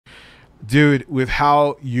Dude, with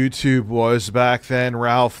how YouTube was back then,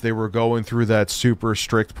 Ralph, they were going through that super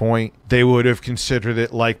strict point. They would have considered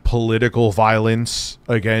it like political violence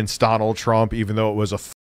against Donald Trump, even though it was a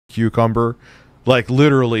cucumber. Like,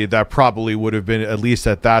 literally, that probably would have been, at least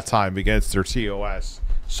at that time, against their TOS.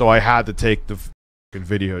 So I had to take the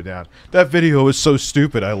video down. That video was so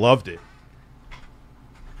stupid, I loved it.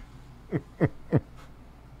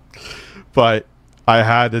 But I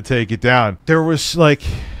had to take it down. There was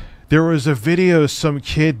a video some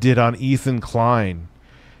kid did on Ethan Klein,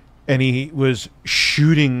 and he was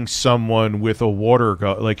shooting someone with a water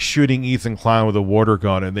gun, like shooting Ethan Klein with a water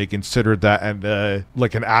gun, and they considered that and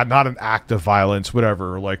like not an act of violence,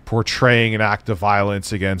 whatever, like portraying an act of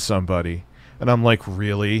violence against somebody. And I'm like,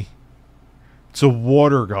 really? It's a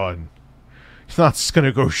water gun. He's not just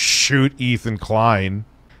gonna go shoot Ethan Klein,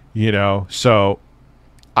 you know? So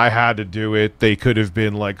I had to do it. They could have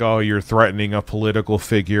been like, oh, you're threatening a political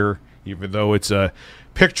figure, even though it's a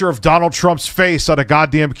picture of Donald Trump's face on a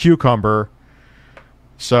goddamn cucumber.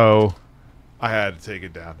 So I had to take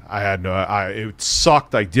it down. It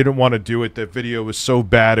sucked. I didn't want to do it. That video was so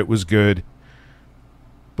bad it was good,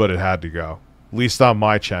 but it had to go. At least on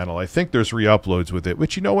my channel. I think there's re-uploads with it,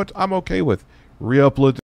 which, you know what, I'm okay with.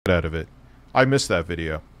 Re-upload the shit out of it. I missed that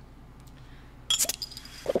video.